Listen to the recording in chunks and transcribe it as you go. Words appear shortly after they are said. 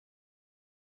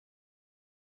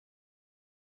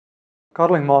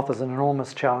Codling moth is an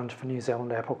enormous challenge for New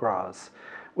Zealand apple growers.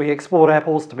 We export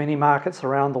apples to many markets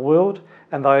around the world,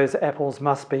 and those apples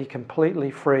must be completely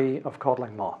free of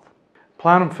codling moth.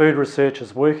 Plant and food research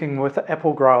is working with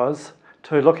apple growers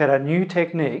to look at a new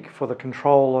technique for the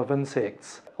control of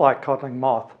insects like codling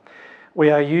moth. We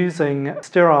are using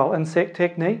sterile insect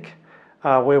technique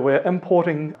where we're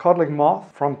importing codling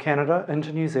moth from Canada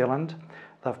into New Zealand.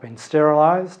 They've been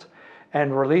sterilised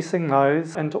and releasing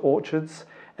those into orchards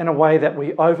in a way that we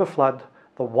overflood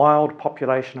the wild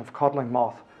population of codling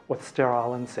moth with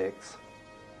sterile insects.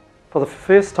 For the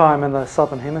first time in the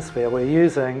Southern Hemisphere, we're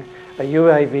using a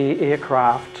UAV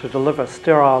aircraft to deliver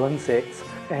sterile insects,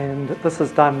 and this is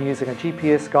done using a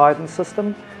GPS guidance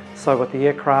system. So with the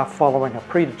aircraft following a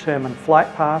predetermined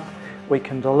flight path, we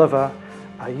can deliver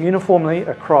uniformly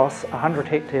across a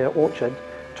 100-hectare orchard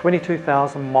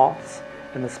 22,000 moths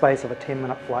in the space of a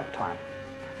 10-minute flight time.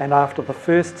 And after the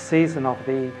first season of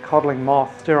the codling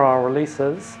moth sterile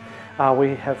releases,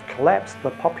 we have collapsed the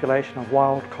population of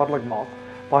wild codling moth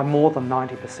by more than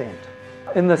 90%.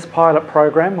 In this pilot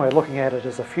program, we're looking at it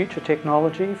as a future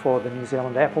technology for the New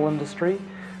Zealand apple industry,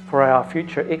 for our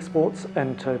future exports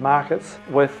into markets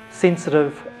with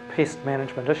sensitive pest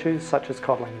management issues such as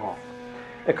codling moth.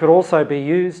 It could also be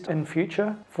used in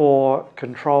future for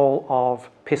control of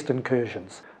pest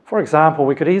incursions. For example,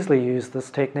 we could easily use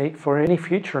this technique for any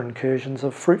future incursions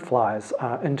of fruit flies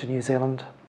into New Zealand